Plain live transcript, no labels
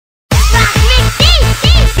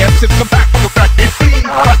since I'm back on the track. It's me.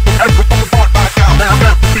 Everyone on the bar right now. Now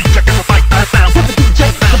the beat checking the mic right now. Tell the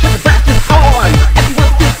DJ to put the blasters on.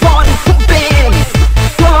 Everyone this party pumping.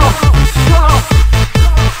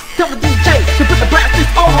 Tell the DJ to put the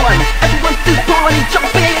blasters on. Everyone this party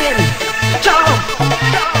jumping. Jump.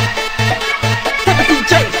 Tell the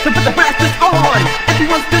DJ to put the blasters on.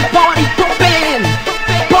 Everyone this party pumping.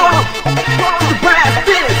 Bump to the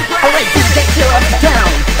blasters. Alright, DJ, tear up the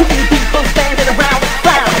town. Too many people standing around the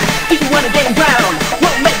clown. If you wanna get round,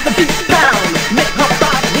 we'll make the beat pound. Make her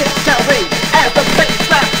body hit gyrate as the bass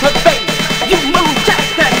slaps her face. You move, jack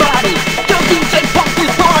that body. Yo DJ, pump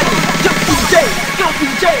this party. Yo DJ, yo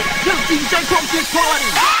DJ, yo DJ, pump this party.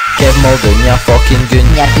 KevinMuldoon, you fucking goon.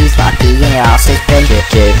 Your piece fucky and your ass is big.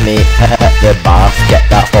 Give me hit the bath, get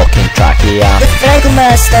that fucking tracky The Franco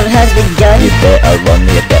Master has begun. You better run,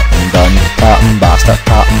 you're getting done. Tapping bastard,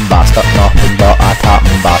 nothing but a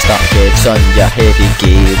tapping bastard. Gives on your heavy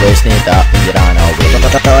gay, wasn't that when you ran away?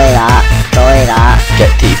 Toy that.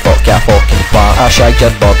 Get to fuck your fucking twat. I shag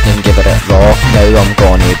your bird and give it raw. Now I'm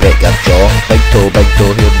gonna break your jaw. Big toe,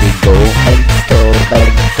 here we go. Big toe,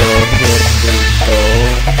 here we go.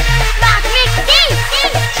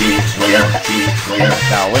 JamesLaird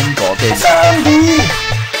DylanGordon SamBee.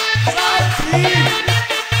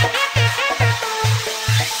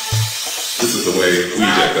 This is the way we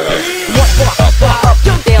check that out.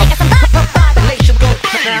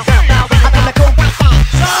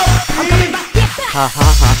 Ha ha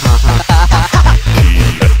ha ha.